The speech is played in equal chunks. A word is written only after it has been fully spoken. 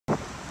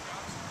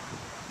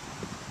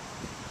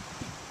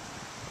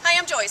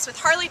Joyce with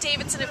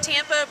Harley-Davidson of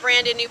Tampa,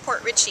 Brandon,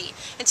 Newport, Richey.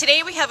 And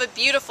today we have a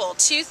beautiful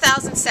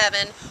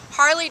 2007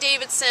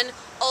 Harley-Davidson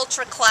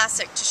Ultra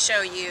Classic to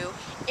show you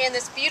in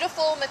this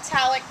beautiful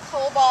metallic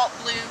cobalt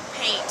blue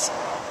paint.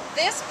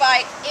 This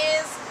bike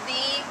is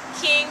the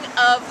king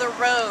of the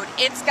road.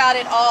 It's got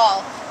it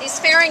all. These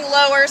fairing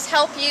lowers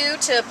help you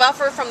to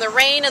buffer from the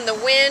rain and the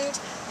wind.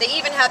 They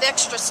even have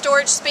extra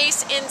storage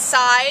space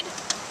inside.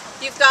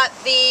 You've got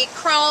the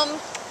chrome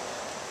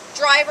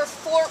driver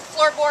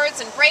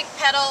floorboards and brake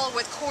pedal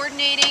with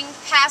coordinating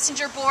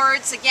passenger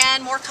boards.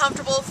 Again, more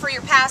comfortable for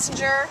your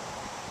passenger.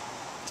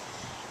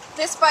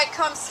 This bike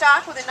comes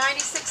stock with a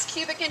 96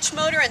 cubic inch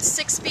motor and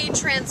 6-speed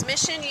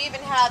transmission. You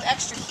even have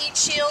extra heat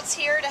shields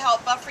here to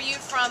help buffer you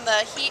from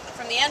the heat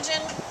from the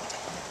engine.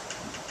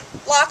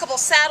 Lockable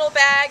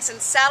saddlebags and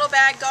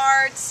saddlebag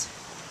guards.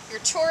 Your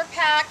tour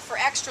pack for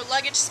extra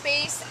luggage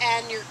space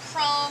and your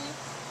chrome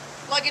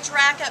luggage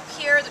rack up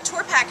here. The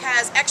tour pack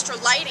has extra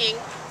lighting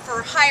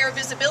for higher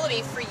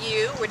visibility for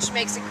you, which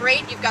makes it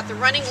great. You've got the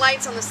running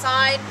lights on the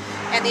side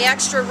and the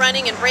extra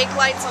running and brake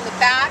lights on the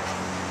back.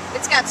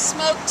 It's got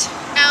smoked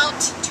out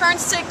turn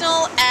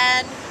signal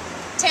and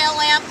tail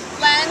lamp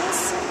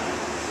lens.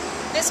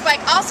 This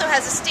bike also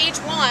has a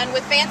stage 1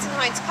 with Vance &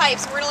 Hines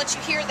pipes. We're going to let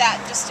you hear that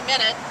in just a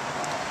minute.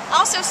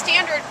 Also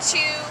standard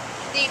to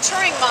the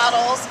touring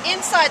models,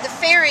 inside the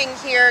fairing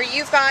here,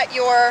 you've got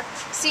your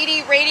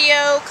CD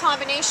radio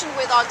combination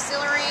with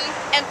auxiliary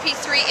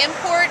MP3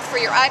 import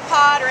for your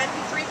iPod or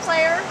MP3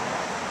 player.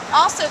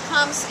 Also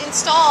comes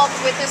installed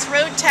with this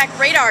Road Tech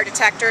radar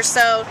detector,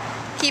 so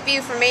keep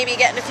you from maybe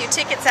getting a few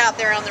tickets out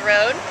there on the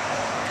road.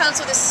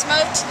 Comes with a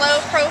smoked low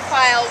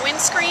profile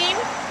windscreen,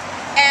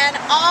 and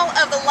all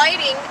of the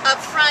lighting up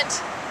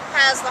front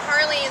has the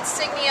Harley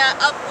insignia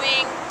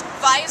upwing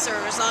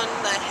visors on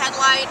the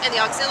headlight and the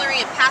auxiliary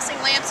and passing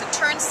lamps and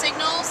turn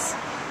signals.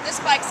 This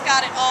bike's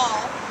got it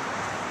all.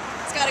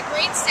 It's got a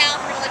great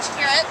sound. We're going to let you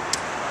hear it.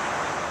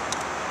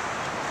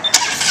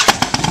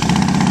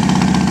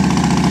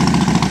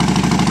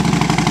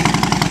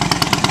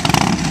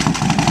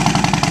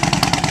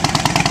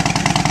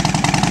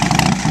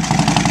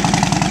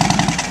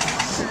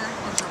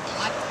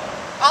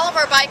 All of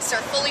our bikes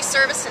are fully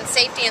serviced and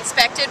safety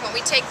inspected when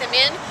we take them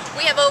in.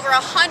 We have over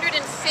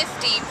 150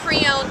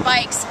 pre-owned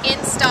bikes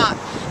in stock,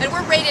 and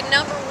we're rated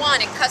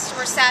 #1 in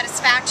customer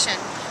satisfaction.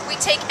 We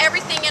take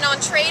everything in on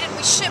trade and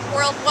we ship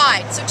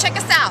worldwide. So check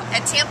us out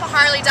at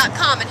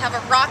tampaharley.com and have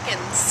a rockin'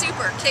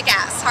 super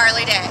kick-ass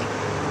Harley day.